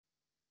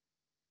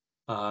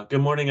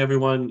Good morning,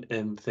 everyone,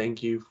 and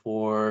thank you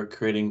for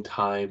creating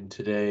time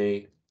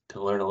today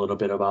to learn a little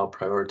bit about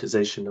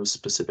prioritization of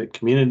specific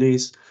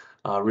communities.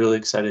 Really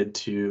excited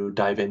to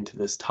dive into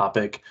this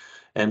topic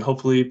and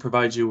hopefully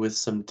provide you with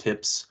some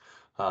tips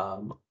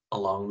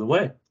along the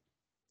way.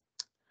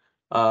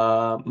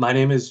 My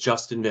name is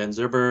Justin Van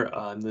Zerber.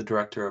 I'm the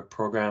Director of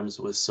Programs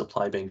with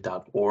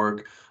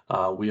supplybank.org.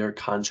 We are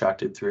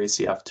contracted through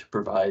ACF to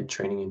provide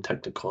training and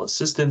technical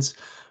assistance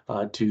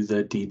to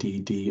the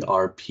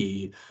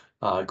DDDRP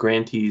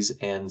grantees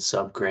and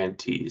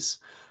sub-grantees.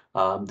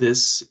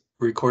 This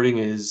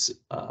recording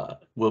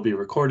will be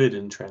recorded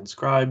and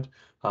transcribed.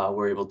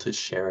 We're able to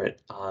share it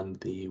on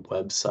the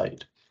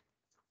website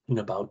in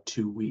about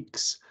 2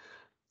 weeks.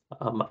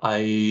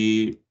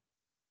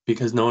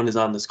 Because no one is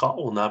on this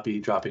call, will not be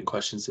dropping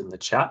questions in the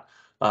chat,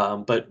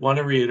 but want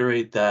to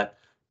reiterate that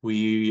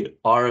we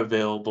are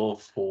available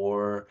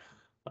for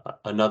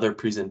another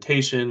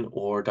presentation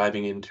or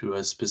diving into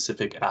a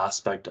specific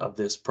aspect of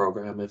this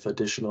program if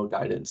additional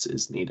guidance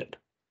is needed.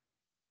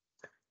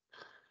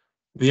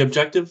 The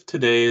objective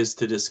today is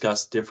to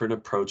discuss different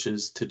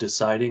approaches to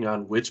deciding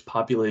on which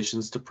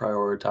populations to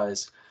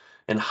prioritize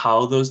and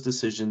how those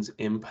decisions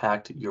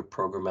impact your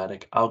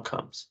programmatic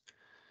outcomes.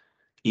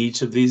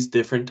 Each of these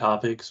different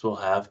topics will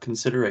have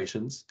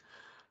considerations,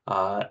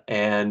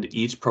 and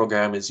each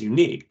program is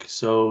unique.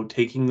 So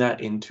taking that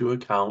into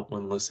account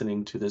when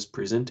listening to this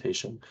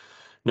presentation,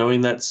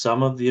 knowing that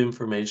some of the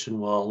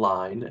information will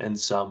align and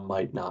some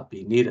might not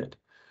be needed.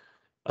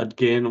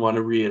 Again, want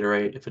to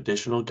reiterate, if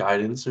additional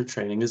guidance or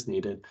training is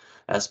needed,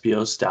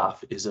 SBO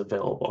staff is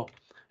available,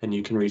 and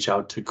you can reach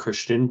out to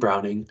Christian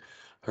Browning.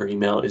 Her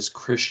email is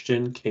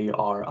Christian, Kristian,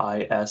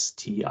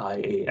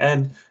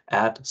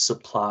 at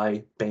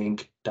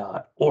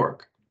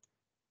supplybank.org.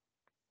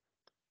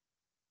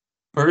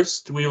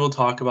 First, we will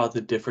talk about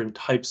the different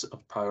types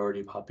of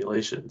priority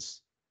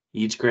populations.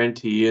 Each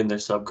grantee and their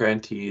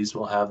sub-grantees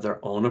will have their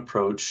own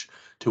approach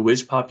to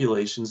which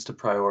populations to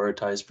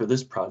prioritize for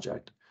this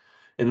project,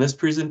 and this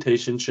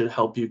presentation should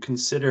help you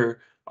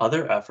consider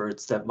other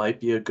efforts that might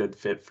be a good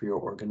fit for your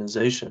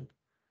organization.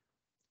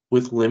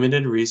 With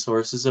limited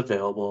resources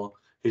available,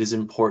 it is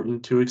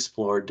important to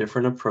explore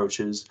different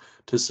approaches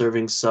to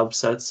serving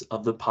subsets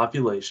of the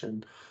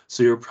population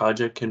so your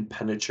project can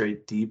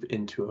penetrate deep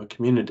into a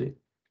community.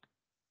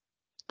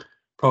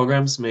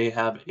 Programs may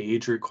have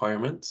age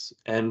requirements,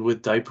 and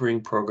with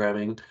diapering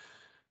programming,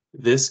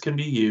 this can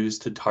be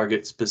used to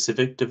target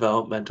specific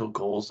developmental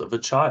goals of a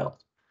child.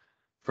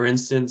 For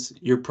instance,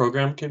 your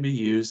program can be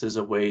used as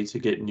a way to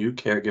get new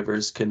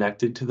caregivers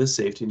connected to the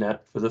safety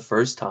net for the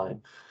first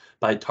time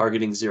by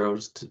targeting 0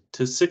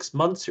 to 6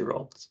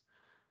 months-year-olds,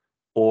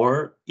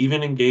 or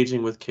even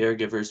engaging with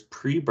caregivers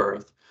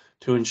pre-birth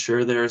to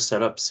ensure they are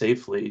set up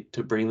safely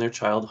to bring their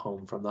child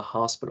home from the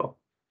hospital.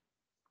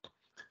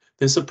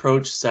 This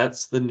approach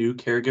sets the new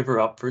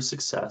caregiver up for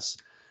success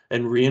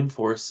and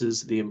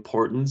reinforces the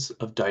importance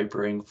of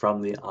diapering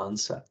from the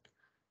onset.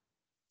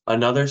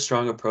 Another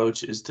strong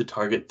approach is to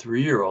target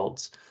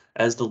 3-year-olds,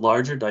 as the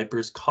larger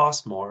diapers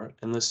cost more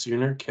and the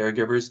sooner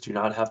caregivers do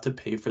not have to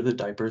pay for the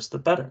diapers, the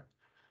better.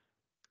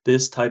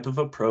 This type of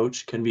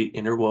approach can be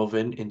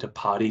interwoven into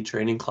potty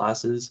training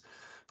classes,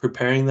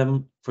 preparing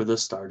them for the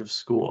start of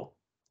school.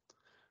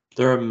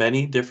 There are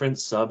many different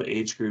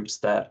sub-age groups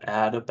that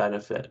add a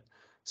benefit,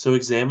 so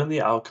examine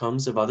the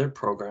outcomes of other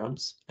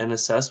programs and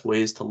assess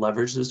ways to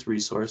leverage this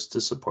resource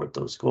to support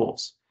those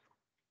goals.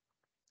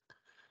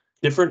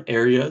 Different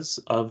areas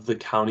of the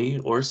county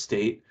or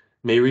state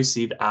may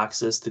receive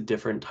access to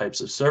different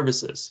types of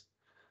services.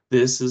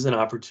 This is an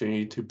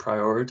opportunity to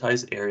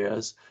prioritize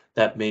areas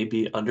that may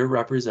be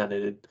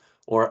underrepresented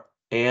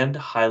and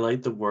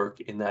highlight the work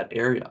in that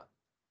area.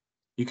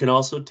 You can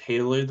also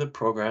tailor the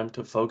program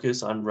to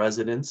focus on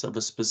residents of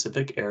a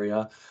specific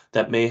area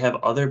that may have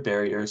other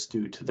barriers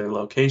due to their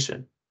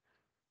location.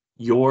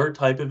 Your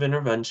type of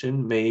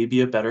intervention may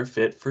be a better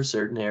fit for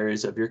certain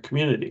areas of your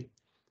community.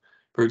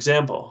 For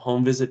example,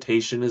 home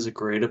visitation is a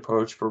great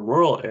approach for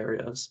rural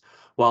areas,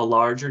 while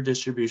larger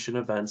distribution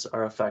events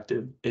are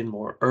effective in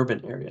more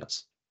urban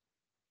areas.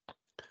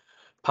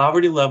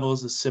 Poverty level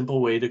is a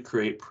simple way to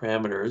create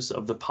parameters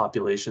of the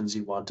populations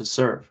you want to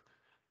serve.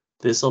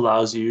 This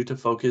allows you to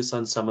focus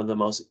on some of the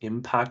most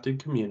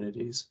impacted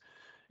communities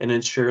and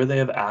ensure they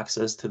have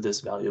access to this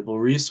valuable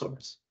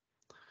resource.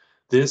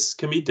 This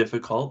can be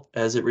difficult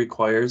as it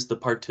requires the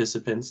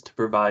participants to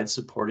provide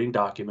supporting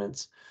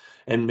documents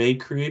and may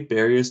create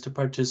barriers to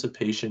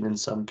participation in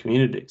some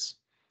communities.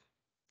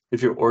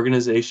 If your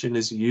organization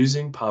is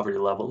using poverty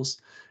levels,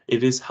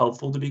 it is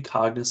helpful to be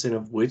cognizant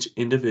of which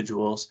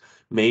individuals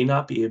may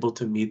not be able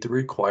to meet the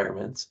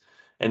requirements,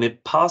 and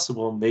if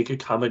possible, make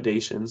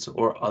accommodations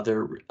or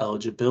other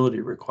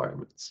eligibility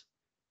requirements.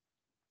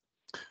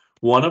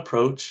 One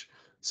approach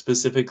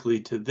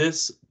specifically to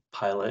this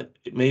pilot,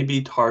 it may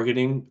be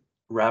targeting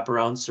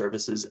wraparound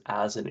services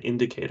as an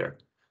indicator.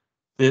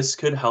 This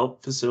could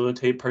help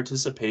facilitate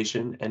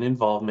participation and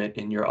involvement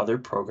in your other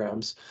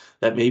programs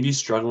that may be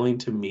struggling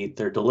to meet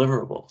their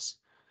deliverables.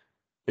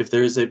 If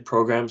there is a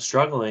program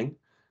struggling,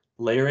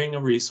 layering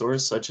a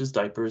resource such as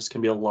diapers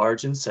can be a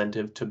large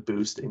incentive to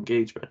boost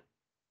engagement.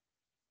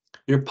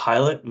 Your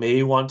pilot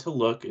may want to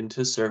look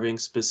into serving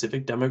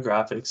specific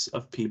demographics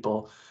of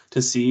people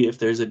to see if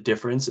there's a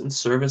difference in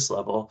service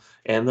level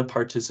and the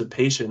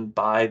participation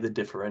by the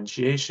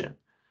differentiation.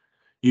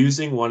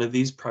 Using one of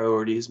these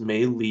priorities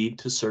may lead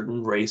to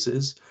certain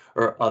races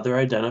or other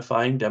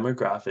identifying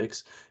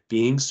demographics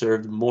being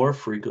served more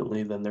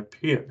frequently than their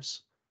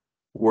peers.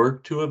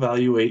 Work to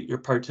evaluate your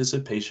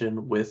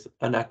participation with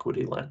an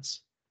equity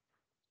lens.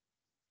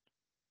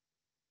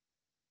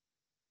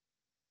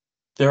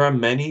 There are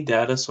many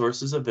data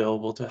sources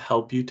available to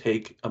help you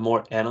take a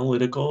more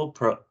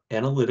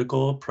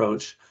analytical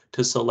approach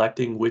to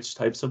selecting which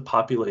types of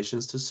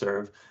populations to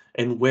serve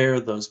and where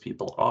those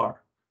people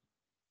are.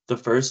 The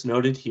first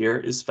noted here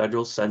is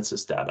federal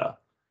census data.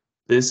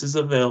 This is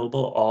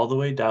available all the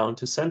way down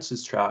to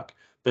census tract,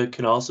 but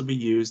can also be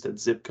used at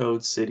zip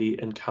code, city,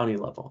 and county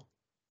level.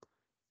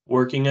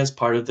 Working as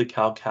part of the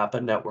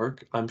CalCAPA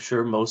network, I'm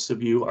sure most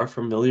of you are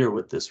familiar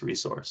with this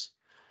resource.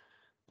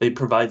 They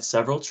provide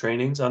several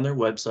trainings on their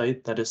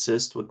website that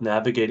assist with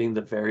navigating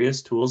the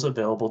various tools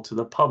available to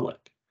the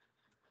public.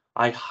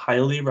 I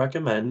highly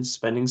recommend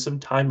spending some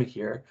time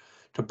here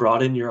to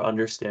broaden your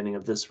understanding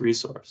of this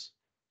resource.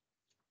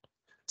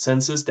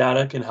 Census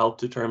data can help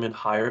determine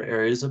higher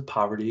areas of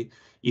poverty,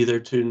 either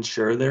to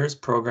ensure there is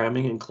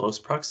programming in close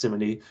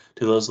proximity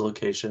to those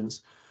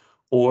locations,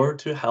 or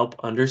to help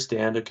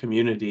understand a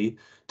community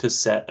to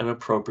set an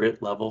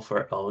appropriate level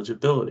for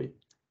eligibility.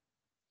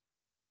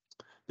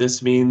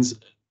 This means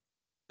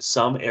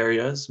some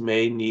areas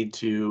may need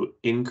to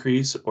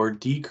increase or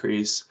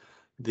decrease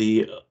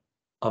the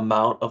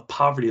amount of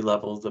poverty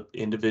level the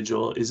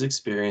individual is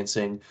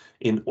experiencing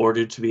in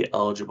order to be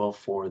eligible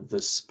for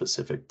this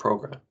specific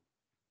program.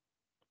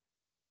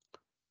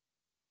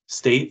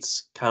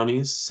 States,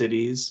 counties,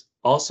 cities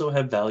also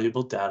have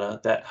valuable data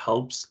that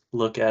helps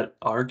look at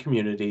our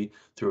community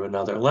through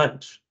another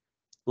lens.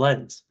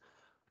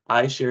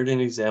 I shared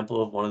an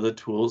example of one of the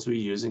tools we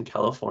use in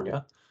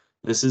California.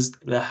 This is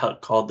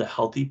called the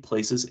Healthy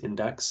Places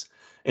Index,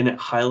 and it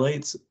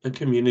highlights a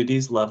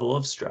community's level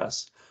of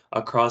stress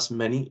across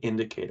many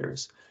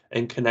indicators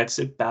and connects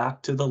it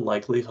back to the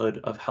likelihood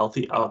of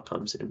healthy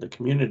outcomes in the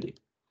community.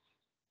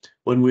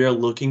 When we are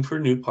looking for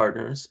new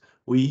partners,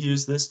 we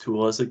use this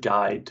tool as a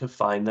guide to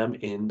find them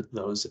in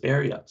those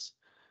areas.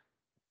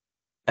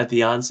 At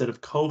the onset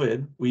of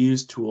COVID, we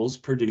used tools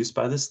produced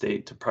by the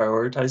state to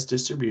prioritize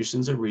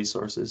distributions of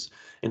resources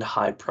in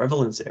high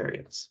prevalence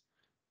areas.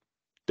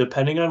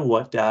 Depending on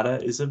what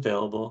data is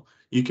available,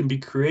 you can be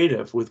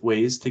creative with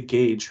ways to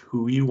gauge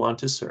who you want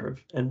to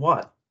serve and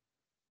why.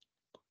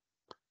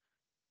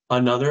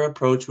 Another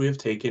approach we have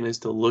taken is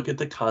to look at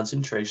the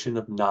concentration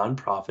of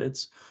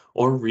nonprofits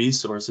or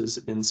resources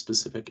in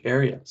specific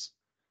areas.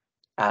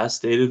 As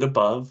stated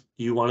above,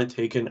 you want to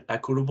take an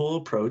equitable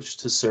approach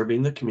to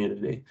serving the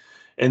community,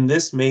 and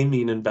this may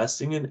mean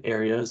investing in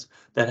areas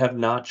that have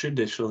not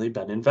traditionally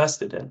been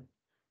invested in.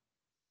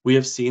 We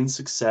have seen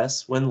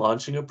success when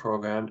launching a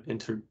program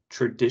into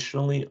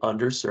traditionally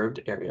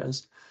underserved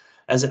areas,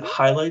 as it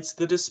highlights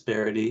the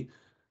disparity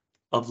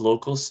of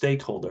local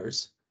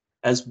stakeholders,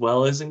 as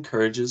well as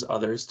encourages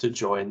others to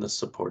join the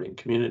supporting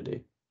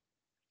community.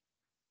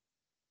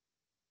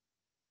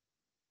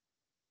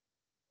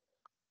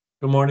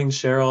 Good morning,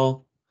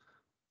 Cheryl.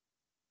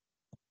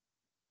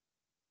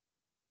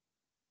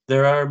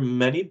 There are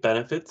many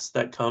benefits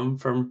that come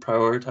from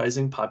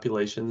prioritizing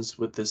populations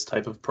with this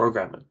type of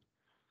programming.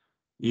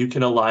 You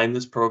can align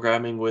this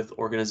programming with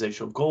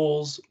organizational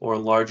goals or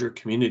larger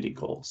community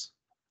goals.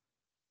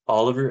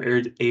 All of your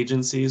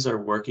agencies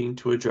are working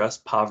to address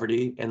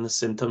poverty and the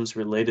symptoms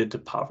related to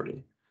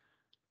poverty.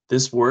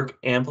 This work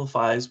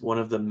amplifies one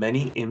of the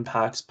many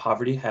impacts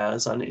poverty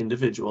has on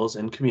individuals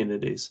and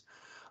communities,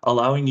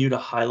 allowing you to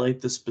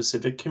highlight the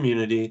specific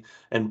community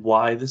and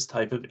why this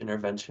type of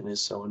intervention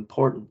is so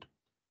important.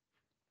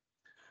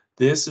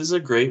 This is a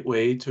great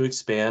way to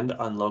expand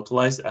on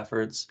localized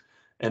efforts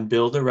and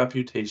build a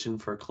reputation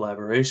for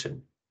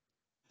collaboration.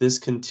 This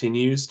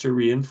continues to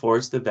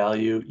reinforce the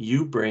value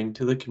you bring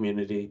to the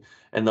community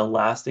and the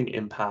lasting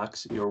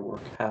impacts your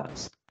work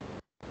has.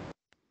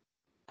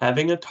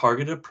 Having a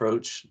targeted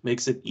approach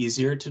makes it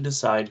easier to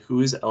decide who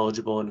is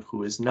eligible and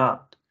who is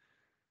not.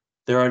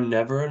 There are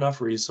never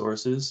enough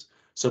resources,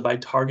 so by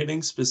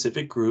targeting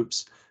specific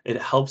groups,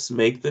 it helps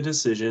make the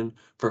decision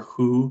for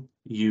who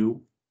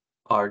you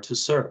are to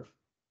serve.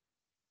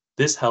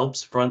 This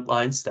helps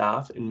frontline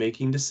staff in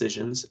making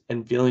decisions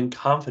and feeling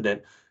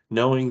confident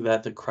knowing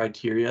that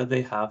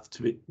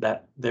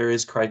that there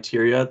is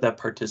criteria that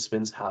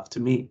participants have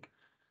to meet.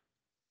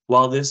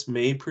 While this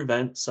may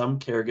prevent some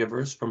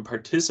caregivers from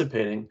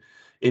participating,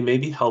 it may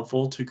be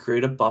helpful to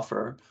create a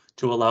buffer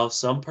to allow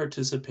some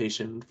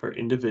participation for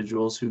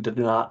individuals who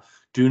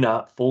do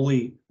not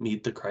fully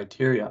meet the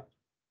criteria.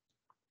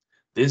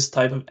 This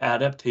type of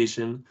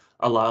adaptation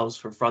allows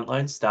for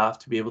frontline staff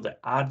to be able to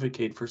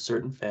advocate for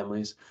certain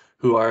families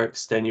who are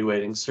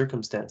extenuating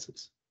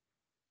circumstances.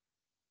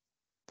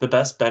 The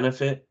best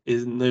benefit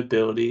is in the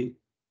ability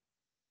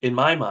in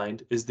my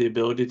mind, is the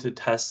ability to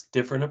test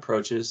different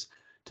approaches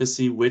to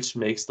see which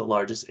makes the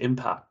largest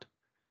impact.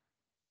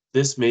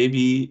 This may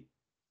be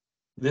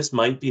this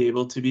might be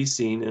able to be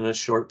seen in a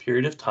short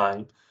period of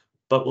time,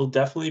 but will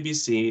definitely be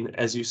seen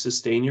as you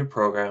sustain your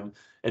program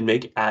and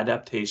make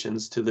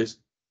adaptations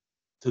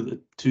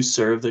to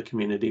serve the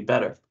community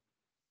better.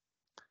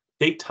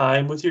 Take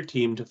time with your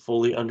team to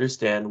fully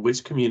understand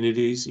which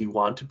communities you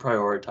want to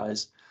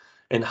prioritize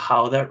and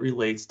how that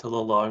relates to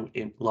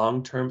the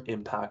long-term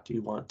impact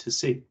you want to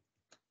see.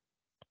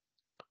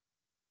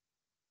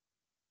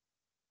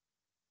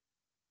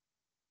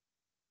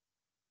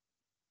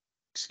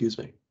 Excuse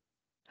me.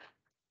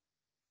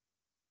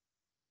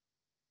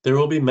 There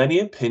will be many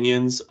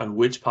opinions on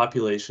which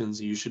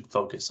populations you should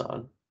focus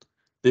on.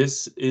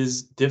 This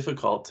is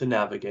difficult to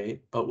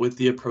navigate, but with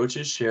the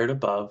approaches shared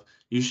above,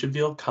 you should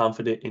feel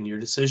confident in your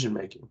decision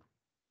making.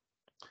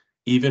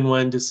 Even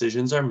when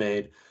decisions are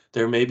made,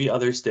 there may be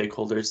other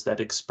stakeholders that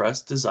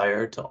express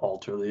desire to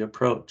alter the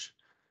approach.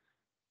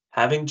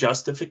 Having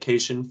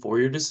justification for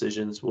your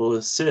decisions will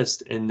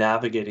assist in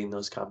navigating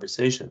those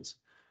conversations.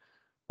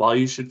 While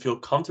you should feel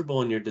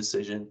comfortable in your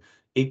decision,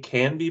 it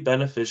can be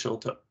beneficial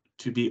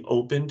to be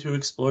open to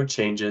explore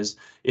changes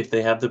if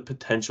they have the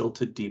potential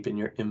to deepen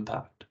your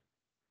impact.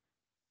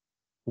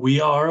 We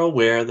are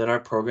aware that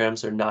our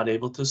programs are not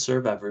able to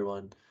serve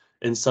everyone,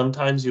 and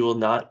sometimes you will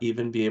not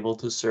even be able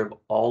to serve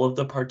all of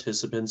the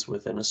participants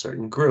within a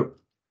certain group.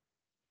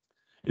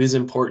 It is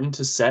important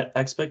to set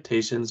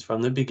expectations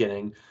from the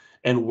beginning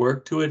and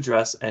work to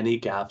address any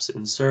gaps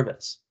in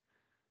service.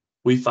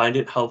 We find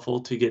it helpful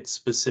to get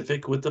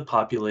specific with the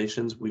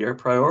populations we are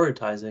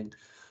prioritizing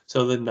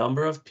so the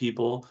number of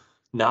people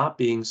not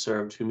being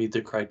served who meet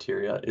the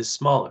criteria is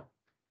smaller.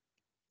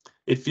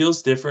 It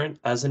feels different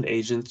as an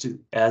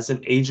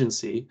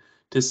agency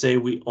to say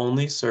we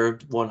only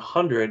served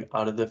 100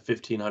 out of the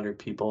 1,500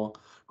 people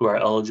who are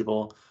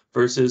eligible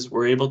versus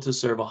we're able to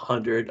serve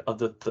 100 of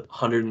the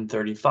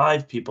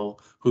 135 people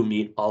who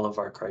meet all of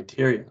our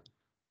criteria.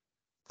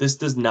 This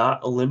does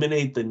not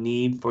eliminate the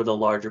need for the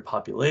larger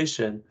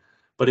population,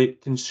 but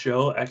it can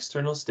show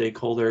external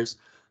stakeholders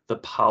the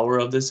power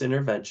of this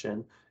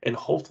intervention and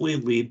hopefully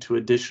lead to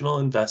additional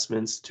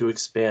investments to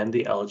expand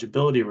the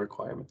eligibility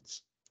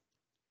requirements.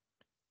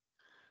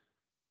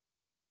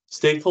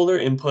 Stakeholder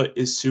input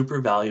is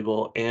super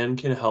valuable and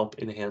can help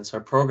enhance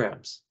our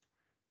programs.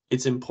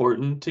 It's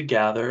important to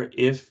gather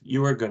if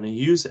you are going to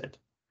use it.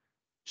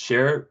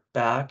 Share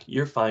back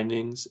your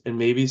findings and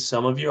maybe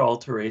some of your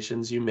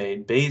alterations you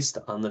made based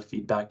on the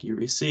feedback you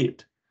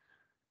received.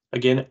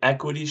 Again,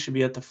 equity should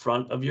be at the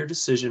front of your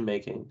decision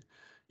making,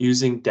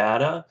 using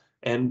data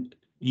and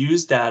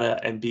use data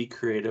and be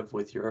creative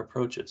with your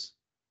approaches.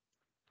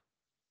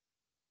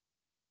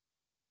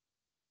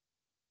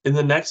 In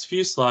the next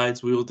few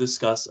slides, we will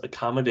discuss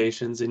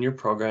accommodations in your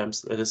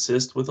programs that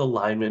assist with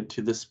alignment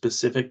to the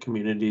specific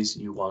communities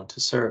you want to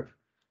serve.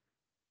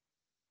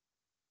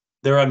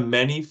 There are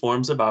many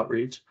forms of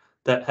outreach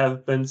that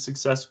have been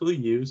successfully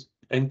used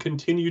and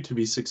continue to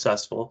be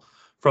successful,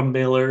 from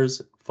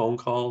mailers, phone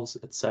calls,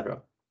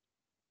 etc.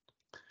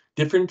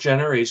 Different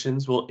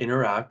generations will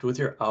interact with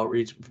your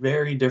outreach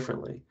very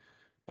differently,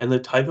 and the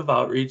type of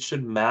outreach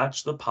should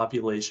match the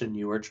population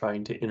you are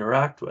trying to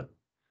interact with.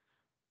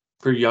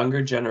 For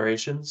younger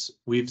generations,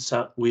 we've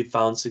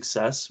found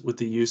success with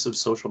the use of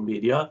social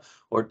media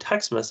or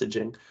text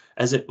messaging,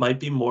 as it might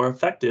be more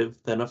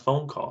effective than a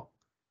phone call.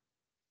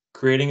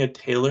 Creating a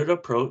tailored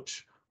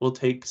approach will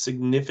take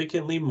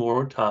significantly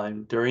more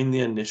time during the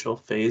initial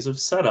phase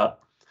of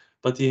setup,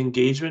 but the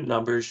engagement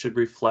numbers should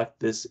reflect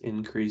this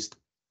increased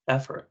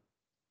effort.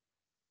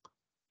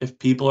 If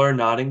people are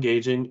not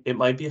engaging, it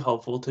might be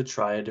helpful to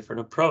try a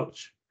different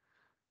approach.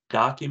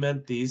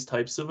 Document these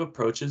types of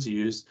approaches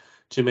used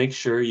to make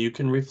sure you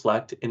can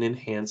reflect and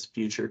enhance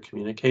future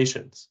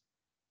communications.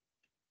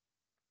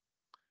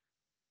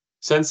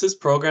 Since this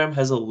program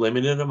has a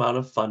limited amount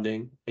of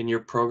funding and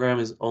your program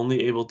is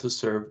only able to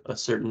serve a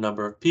certain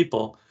number of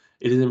people,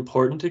 it is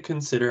important to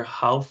consider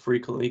how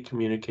frequently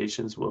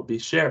communications will be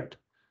shared.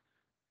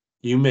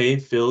 You may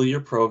fill your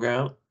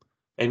program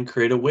and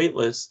create a wait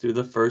list through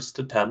the first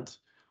attempt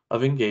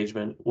of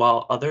engagement,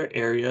 while other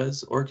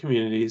areas or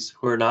communities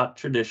who are not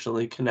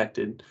traditionally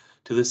connected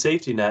to the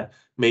safety net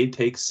may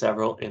take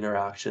several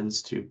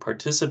interactions to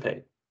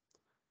participate.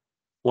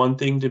 One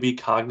thing to be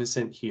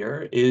cognizant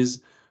here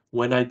is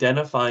when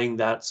identifying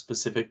that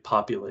specific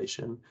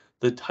population,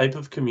 the type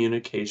of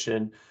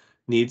communication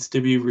needs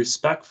to be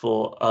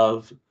respectful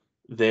of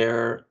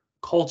their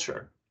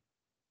culture.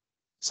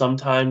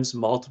 Sometimes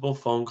multiple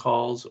phone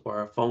calls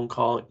or a phone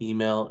call,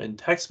 email, and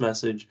text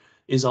message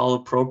is all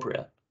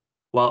appropriate,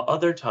 while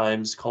other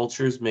times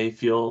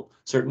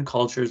certain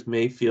cultures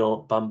may feel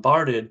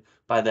bombarded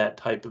by that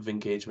type of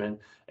engagement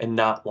and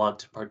not want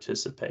to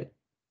participate.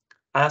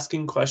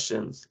 Asking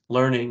questions,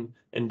 learning,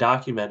 and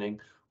documenting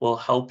will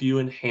help you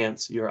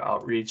enhance your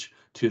outreach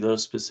to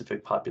those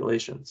specific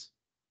populations.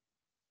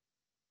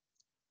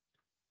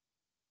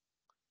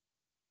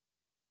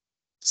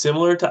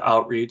 Similar to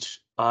outreach,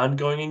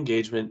 ongoing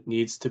engagement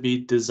needs to be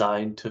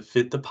designed to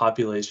fit the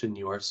population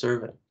you are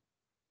serving.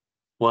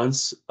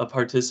 Once a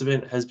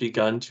participant has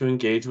begun to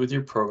engage with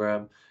your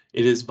program,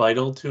 it is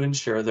vital to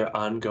ensure their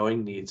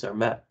ongoing needs are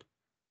met.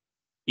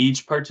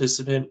 Each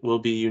participant will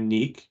be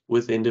unique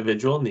with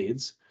individual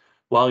needs.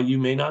 While you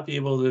may not be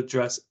able to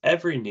address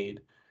every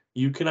need,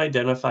 you can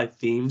identify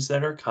themes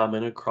that are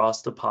common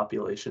across the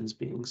populations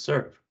being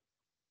served.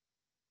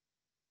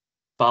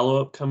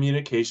 Follow-up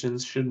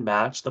communications should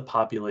match the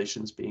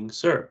populations being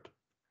served.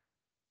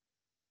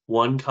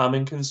 One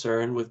common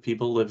concern with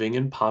people living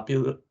in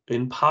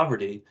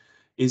poverty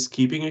is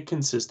keeping a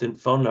consistent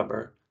phone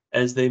number,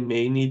 as they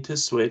may need to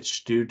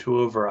switch due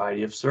to a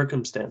variety of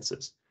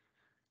circumstances.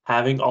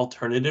 Having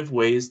alternative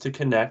ways to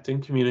connect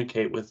and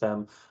communicate with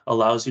them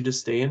allows you to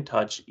stay in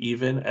touch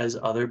even as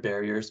other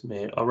barriers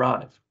may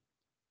arrive.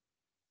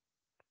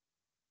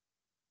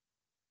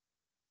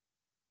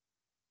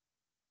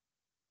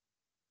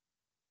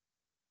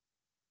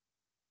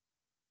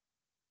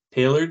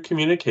 Tailored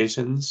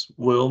communications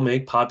will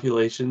make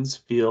populations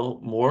feel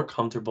more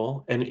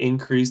comfortable and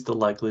increase the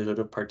likelihood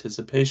of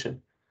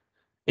participation.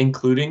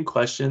 Including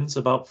questions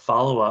about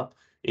follow-up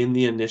in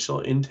the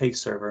initial intake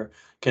server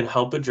can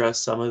help address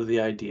some of these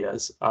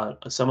ideas on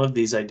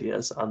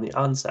the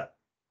onset.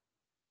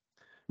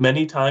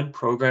 Many times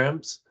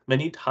programs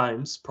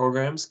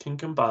can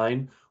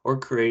combine or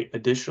create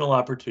additional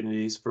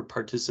opportunities for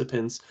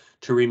participants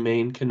to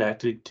remain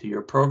connected to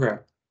your program.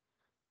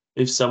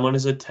 If someone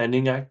is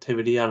attending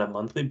activity on a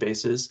monthly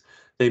basis,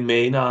 they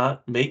may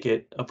not make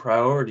it a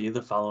priority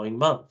the following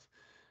month,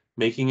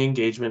 making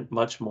engagement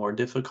much more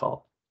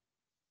difficult.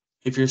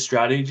 If your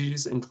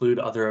strategies include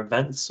other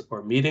events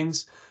or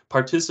meetings,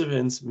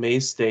 participants may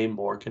stay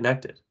more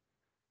connected.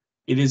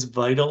 It is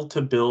vital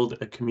to build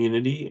a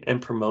community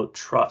and promote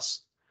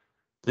trust.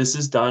 This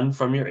is done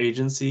from your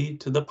agency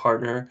to the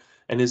partner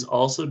and is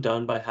also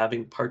done by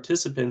having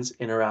participants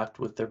interact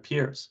with their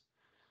peers.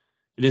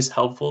 It is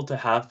helpful to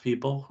have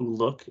people who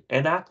look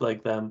and act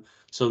like them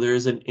so there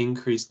is an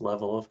increased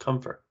level of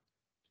comfort.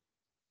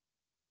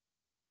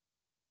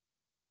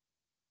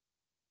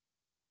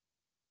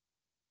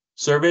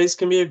 Surveys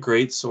can be a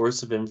great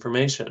source of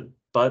information,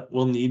 but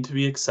will need to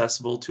be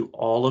accessible to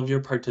all of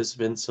your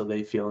participants so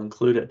they feel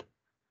included.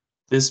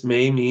 This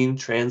may mean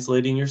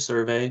translating your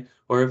survey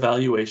or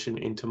evaluation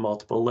into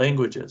multiple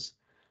languages.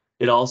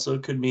 It also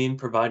could mean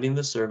providing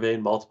the survey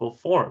in multiple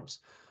forms,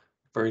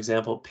 for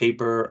example,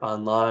 paper,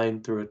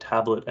 online, through a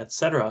tablet,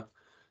 etc.,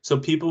 so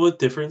people with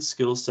different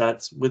skill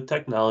sets with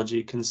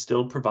technology can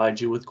still provide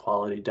you with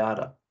quality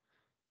data.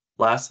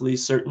 Lastly,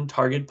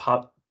 targeted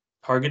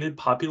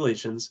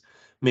populations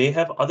may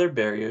have other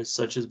barriers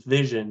such as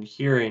vision,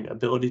 hearing,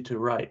 ability to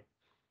write.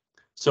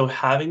 So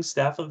having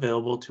staff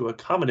available to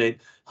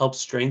accommodate helps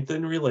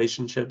strengthen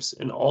relationships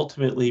and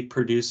ultimately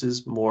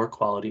produces more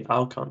quality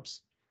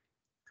outcomes.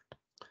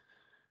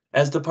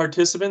 As the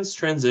participants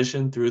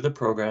transition through the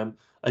program,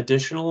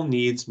 additional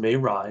needs may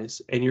rise,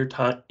 and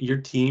your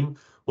team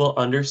will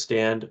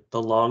understand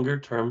the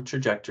longer-term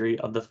trajectory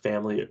of the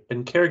family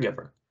and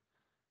caregiver.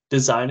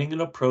 Designing an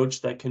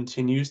approach that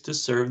continues to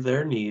serve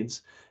their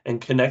needs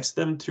and connects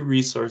them to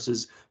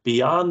resources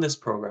beyond this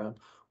program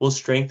will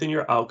strengthen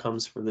your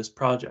outcomes for this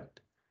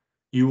project.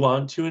 You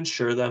want to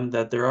ensure them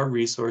that there are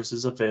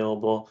resources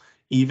available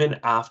even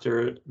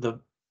after the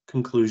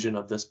conclusion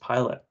of this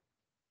pilot.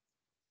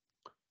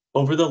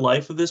 Over the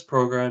life of this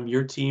program,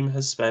 your team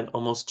has spent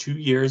almost 2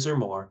 years or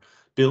more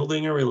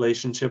building a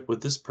relationship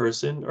with this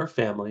person or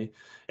family,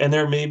 and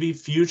there may be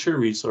future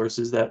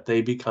resources that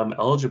they become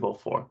eligible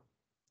for.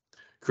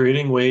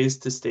 Creating ways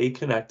to stay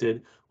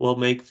connected will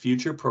make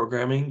future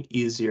programming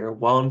easier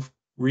while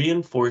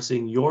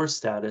reinforcing your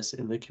status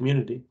in the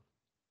community.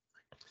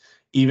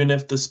 Even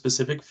if the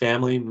specific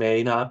family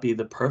may not be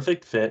the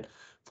perfect fit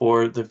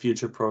for the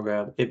future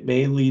program, it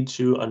may lead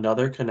to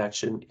another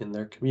connection in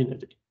their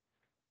community.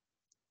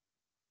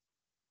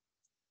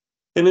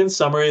 And in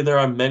summary, there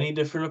are many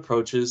different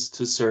approaches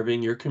to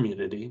serving your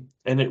community,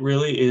 and it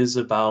really is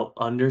about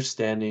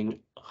understanding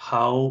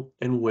how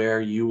and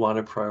where you want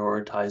to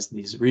prioritize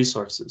these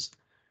resources.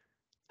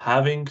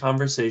 Having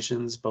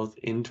conversations both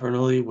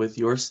internally with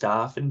your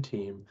staff and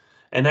team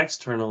and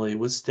externally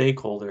with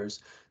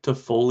stakeholders to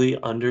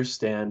fully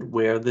understand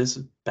where this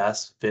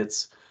best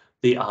fits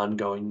the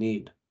ongoing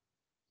need.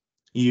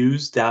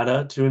 Use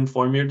data to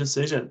inform your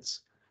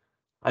decisions.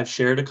 I've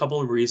shared a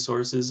couple of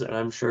resources, and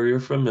I'm sure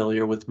you're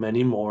familiar with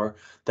many more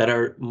that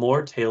are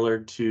more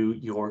tailored to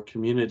your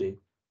community.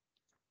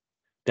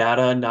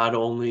 Data not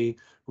only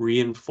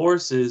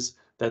reinforces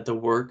that the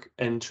work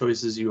and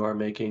choices you are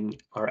making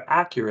are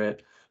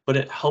accurate, but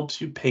it helps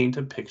you paint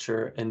a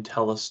picture and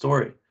tell a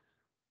story.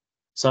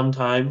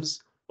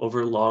 Sometimes,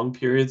 over long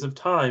periods of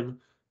time,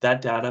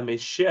 that data may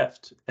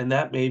shift, and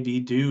that may be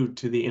due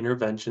to the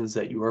interventions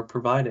that you are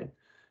providing.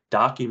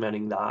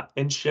 Documenting that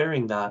and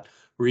sharing that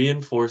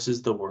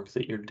reinforces the work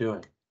that you're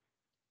doing.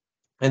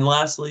 And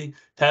lastly,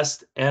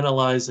 test,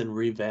 analyze, and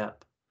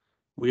revamp.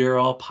 We are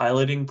all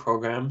piloting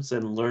programs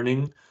and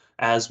learning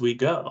as we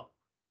go.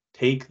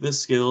 take the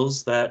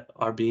skills that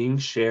are being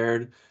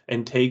shared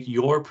and take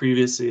your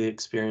previous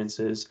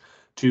experiences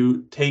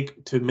to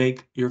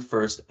make your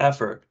first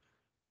effort,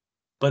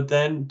 but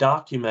then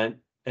document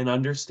and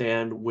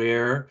understand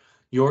where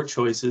your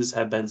choices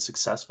have been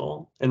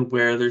successful and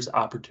where there's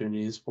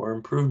opportunities for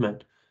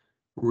improvement.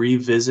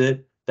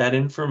 Revisit that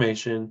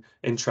information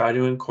and try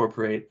to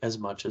incorporate as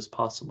much as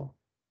possible.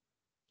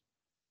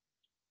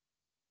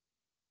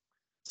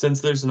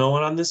 Since there's no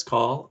one on this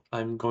call,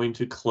 I'm going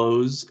to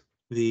close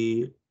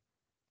the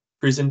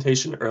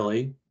presentation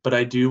early, but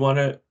I do want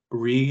to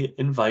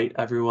re-invite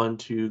everyone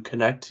to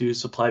connect to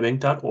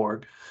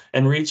supplybank.org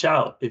and reach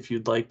out if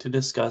you'd like to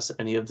discuss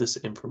any of this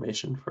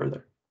information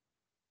further.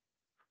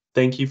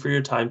 Thank you for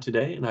your time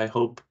today, and I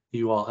hope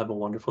you all have a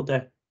wonderful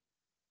day.